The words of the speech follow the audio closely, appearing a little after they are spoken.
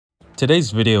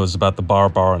Today's video is about the Bara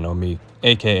Bara no Mi,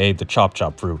 aka the Chop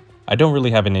Chop fruit. I don't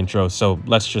really have an intro, so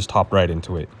let's just hop right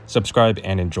into it. Subscribe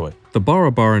and enjoy. The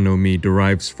Bara Bara no Mi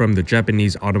derives from the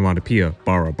Japanese onomatopoeia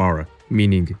Bara Bara,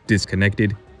 meaning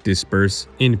disconnected, disperse,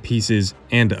 in pieces,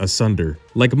 and asunder.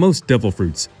 Like most devil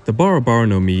fruits, the Bara Bara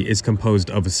no Mi is composed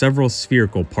of several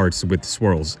spherical parts with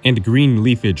swirls and green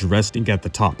leafage resting at the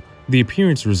top. The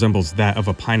appearance resembles that of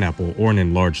a pineapple or an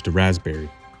enlarged raspberry.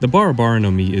 The Bara Bara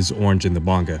no Mi is orange in the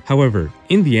manga, however,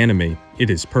 in the anime, it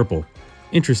is purple.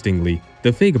 Interestingly,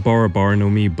 the fake Bara Bara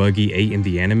no Mi Buggy 8 in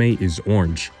the anime is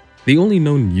orange. The only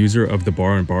known user of the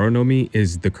Bara Bara no Mi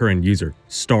is the current user,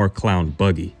 Star Clown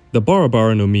Buggy. The Bara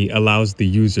Bara no Mi allows the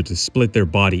user to split their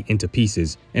body into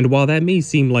pieces, and while that may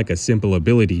seem like a simple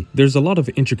ability, there's a lot of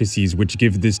intricacies which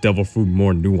give this devil fruit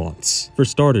more nuance. For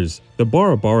starters, the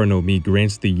Bara Bara no Mi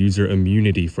grants the user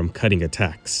immunity from cutting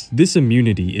attacks. This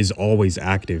immunity is always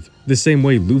active, the same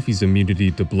way Luffy's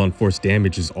immunity to blunt force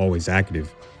damage is always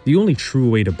active. The only true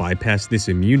way to bypass this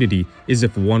immunity is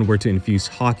if one were to infuse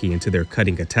Haki into their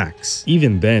cutting attacks.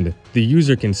 Even then, the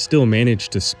user can still manage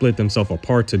to split themselves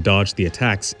apart to dodge the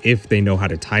attacks if they know how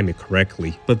to time it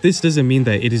correctly. But this doesn't mean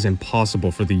that it is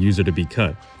impossible for the user to be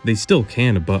cut. They still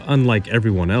can, but unlike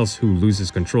everyone else who loses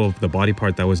control of the body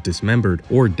part that was dismembered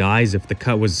or dies if the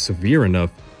cut was severe enough,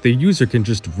 the user can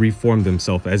just reform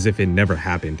themselves as if it never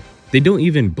happened. They don't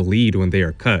even bleed when they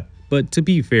are cut. But to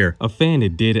be fair, a fan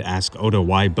did ask Oda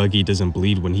why Buggy doesn't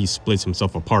bleed when he splits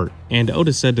himself apart, and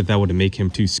Oda said that would make him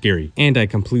too scary, and I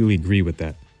completely agree with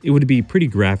that. It would be pretty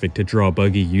graphic to draw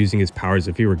Buggy using his powers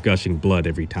if he were gushing blood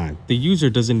every time. The user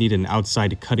doesn't need an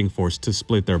outside cutting force to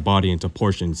split their body into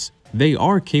portions. They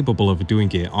are capable of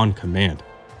doing it on command.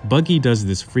 Buggy does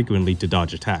this frequently to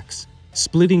dodge attacks.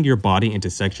 Splitting your body into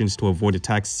sections to avoid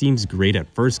attacks seems great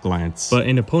at first glance, but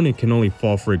an opponent can only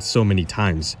fall for it so many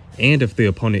times. And if the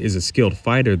opponent is a skilled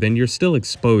fighter, then you're still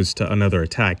exposed to another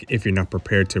attack if you're not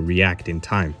prepared to react in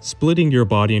time. Splitting your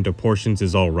body into portions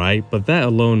is alright, but that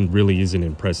alone really isn't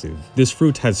impressive. This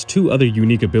fruit has two other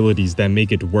unique abilities that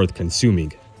make it worth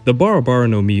consuming. The Bara Bara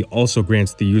no Mi also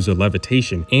grants the user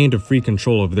levitation and free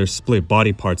control of their split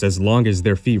body parts as long as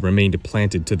their feet remained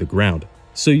planted to the ground.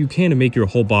 So you can make your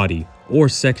whole body or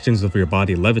sections of your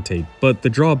body levitate, but the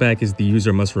drawback is the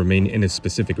user must remain in a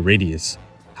specific radius.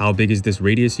 How big is this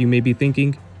radius, you may be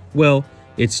thinking? Well,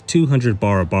 it's 200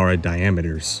 Bara Bara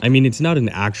diameters. I mean, it's not an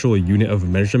actual unit of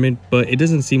measurement, but it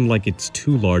doesn't seem like it's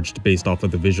too large based off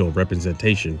of the visual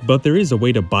representation. But there is a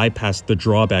way to bypass the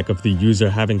drawback of the user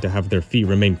having to have their feet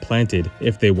remain planted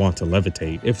if they want to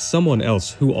levitate. If someone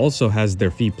else who also has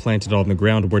their feet planted on the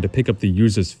ground were to pick up the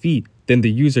user's feet, then the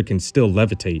user can still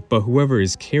levitate, but whoever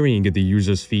is carrying the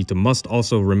user's feet must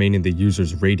also remain in the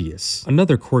user's radius.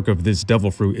 Another quirk of this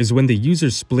devil fruit is when the user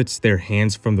splits their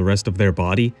hands from the rest of their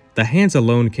body, the hands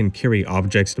alone can carry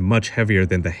objects much heavier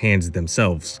than the hands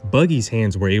themselves. Buggy's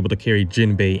hands were able to carry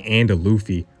Jinbei and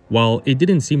Luffy, while it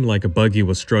didn't seem like Buggy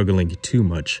was struggling too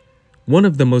much. One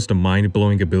of the most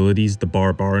mind-blowing abilities the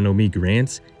Bara Bara no Mi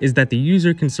grants is that the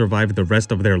user can survive the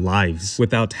rest of their lives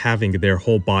without having their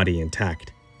whole body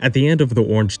intact. At the end of the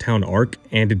Orange Town arc,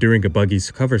 and during a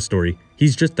Buggy's cover story,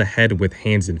 he's just a head with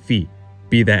hands and feet.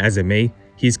 Be that as it may,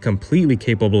 he's completely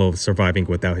capable of surviving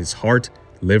without his heart,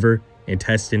 liver,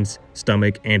 intestines,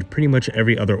 stomach, and pretty much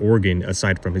every other organ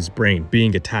aside from his brain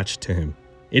being attached to him.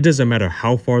 It doesn't matter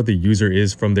how far the user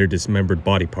is from their dismembered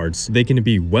body parts, they can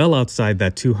be well outside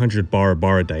that 200 Bara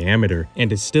Bara diameter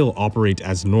and still operate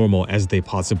as normal as they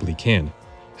possibly can.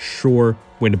 Sure,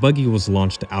 when Buggy was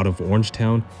launched out of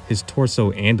Orangetown, his torso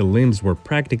and limbs were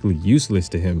practically useless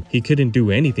to him. He couldn't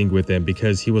do anything with them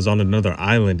because he was on another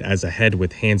island as a head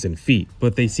with hands and feet,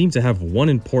 but they seem to have one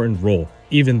important role,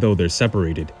 even though they're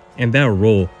separated, and that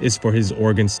role is for his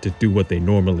organs to do what they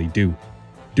normally do.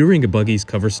 During Buggy's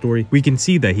cover story, we can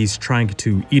see that he's trying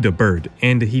to eat a bird,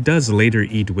 and he does later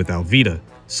eat with Alvida,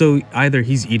 so either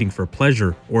he's eating for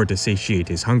pleasure or to satiate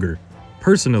his hunger.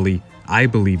 Personally, I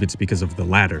believe it's because of the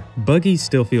latter. Buggy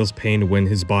still feels pain when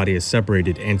his body is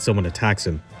separated and someone attacks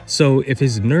him. So if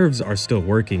his nerves are still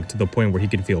working to the point where he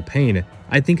can feel pain,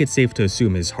 I think it's safe to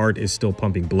assume his heart is still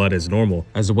pumping blood as normal,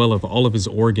 as well as all of his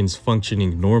organs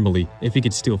functioning normally if he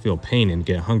could still feel pain and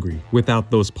get hungry,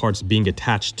 without those parts being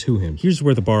attached to him. Here's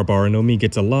where the Bara Bara no Mi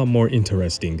gets a lot more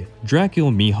interesting. Dracula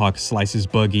Mihawk slices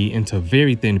Buggy into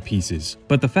very thin pieces,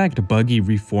 but the fact Buggy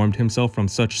reformed himself from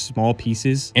such small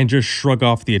pieces and just shrug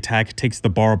off the attack takes the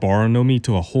Bara Bara no Mi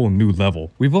to a whole new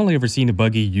level. We've only ever seen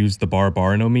Buggy use the Bara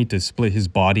Bara no Mi to split his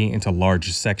body body into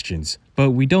large sections,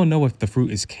 but we don't know if the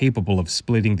fruit is capable of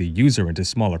splitting the user into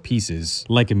smaller pieces,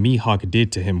 like Mihawk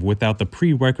did to him without the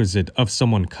prerequisite of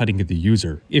someone cutting the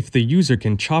user. If the user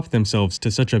can chop themselves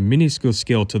to such a minuscule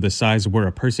scale to the size where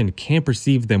a person can't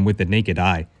perceive them with the naked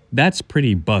eye, that's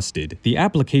pretty busted. The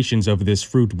applications of this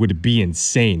fruit would be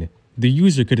insane. The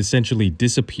user could essentially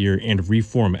disappear and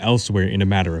reform elsewhere in a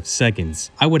matter of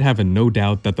seconds. I would have no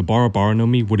doubt that the Bara Bara no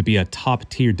Mi would be a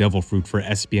top-tier devil fruit for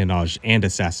espionage and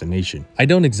assassination. I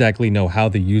don't exactly know how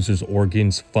the user's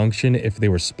organs function if they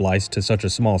were spliced to such a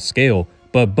small scale,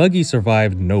 but Buggy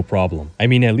survived no problem. I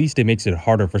mean, at least it makes it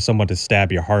harder for someone to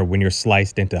stab your heart when you're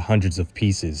sliced into hundreds of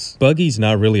pieces. Buggy's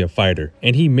not really a fighter,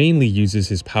 and he mainly uses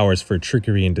his powers for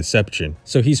trickery and deception,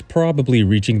 so he's probably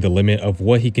reaching the limit of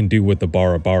what he can do with the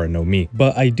Bara Bara no Mi.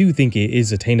 But I do think it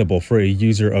is attainable for a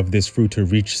user of this fruit to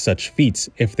reach such feats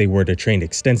if they were to train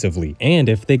extensively. And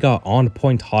if they got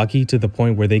on-point hockey to the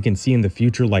point where they can see in the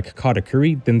future like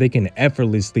Katakuri, then they can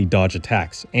effortlessly dodge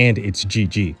attacks, and it's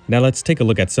GG. Now let's take a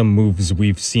look at some moves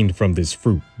we've seen from this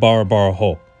fruit. Bara Bara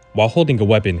Ho. While holding a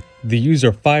weapon, the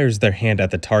user fires their hand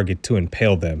at the target to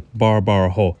impale them. Bara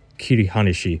Bara Ho Kiri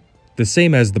Hanishi. The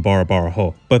same as the Bara Bara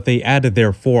Ho, but they added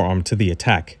their forearm to the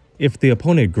attack. If the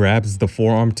opponent grabs the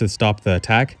forearm to stop the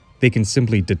attack, they can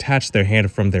simply detach their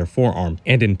hand from their forearm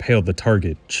and impale the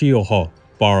target. Chio Ho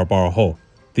Bara Bara Ho.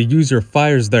 The user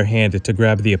fires their hand to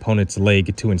grab the opponent's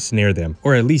leg to ensnare them,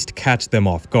 or at least catch them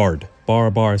off guard.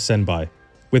 Bara Bara Senbai.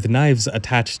 With knives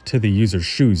attached to the user's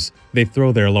shoes, they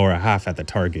throw their lower half at the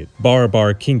target. Bara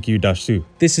Bara Kinkyu Dashu.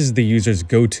 This is the user's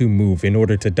go-to move in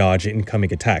order to dodge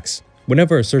incoming attacks.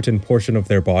 Whenever a certain portion of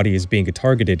their body is being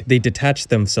targeted, they detach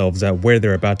themselves at where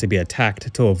they're about to be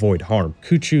attacked to avoid harm.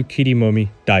 Kuchu Kirimomi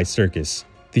Dai Circus.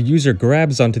 The user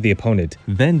grabs onto the opponent,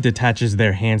 then detaches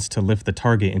their hands to lift the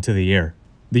target into the air.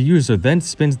 The user then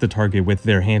spins the target with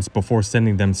their hands before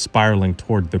sending them spiraling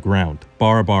toward the ground.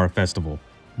 Bara Bara Festival.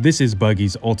 This is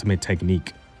Buggy's ultimate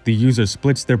technique. The user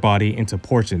splits their body into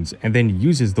portions and then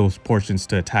uses those portions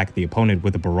to attack the opponent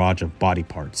with a barrage of body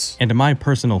parts. And my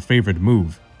personal favorite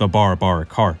move, the Bara Bara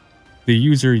car. The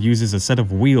user uses a set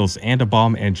of wheels and a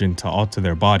bomb engine to alter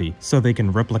their body so they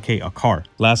can replicate a car.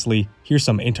 Lastly, here's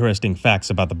some interesting facts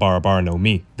about the Bara Bara no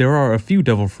Mi. There are a few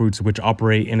devil fruits which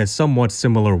operate in a somewhat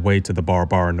similar way to the Bara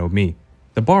Bara no Mi.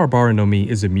 The Bara Bara no Mi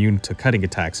is immune to cutting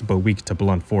attacks but weak to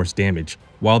blunt force damage,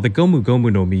 while the Gomu Gomu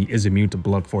no Mi is immune to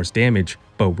blunt force damage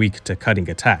but weak to cutting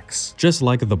attacks. Just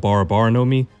like the Bara Bara no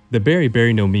Mi, the Berry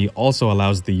Berry no Mi also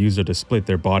allows the user to split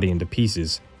their body into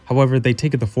pieces. However, they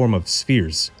take the form of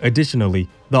spheres. Additionally,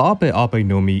 the Ape Ape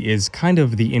no Mi is kind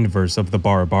of the inverse of the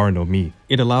Bara Bara no Mi.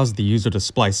 It allows the user to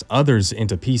splice others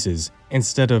into pieces,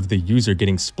 instead of the user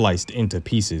getting spliced into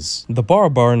pieces. The Bara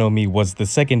Bara no Mi was the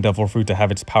second devil fruit to have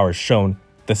its powers shown,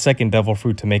 the second devil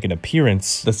fruit to make an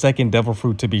appearance, the second devil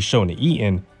fruit to be shown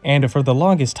eaten, and for the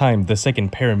longest time, the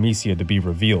second paramecia to be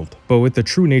revealed. But with the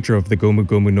true nature of the Gomu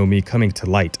Gomu no Mi coming to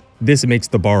light, this makes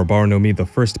the Bara Bara no Mi the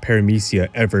first paramecia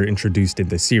ever introduced in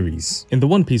the series. In the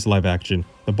One Piece live action,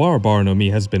 the Bara Bara no Mi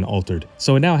has been altered,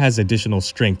 so it now has additional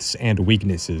strengths and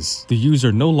weaknesses. The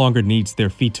user no longer needs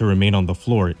their feet to remain on the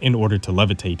floor in order to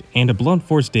levitate, and blunt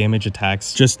force damage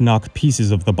attacks just knock pieces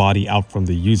of the body out from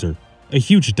the user. A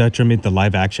huge detriment the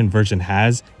live-action version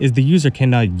has is the user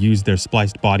cannot use their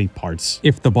spliced body parts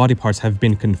if the body parts have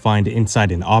been confined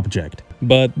inside an object.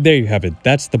 But there you have it,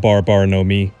 that's the Bara Bara no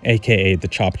Mi, aka the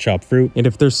Chop Chop fruit. And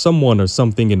if there's someone or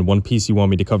something in One Piece you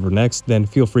want me to cover next, then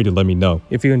feel free to let me know.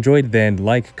 If you enjoyed, then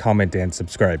like, comment, and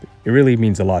subscribe. It really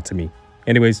means a lot to me.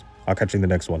 Anyways, I'll catch you in the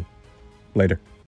next one. Later.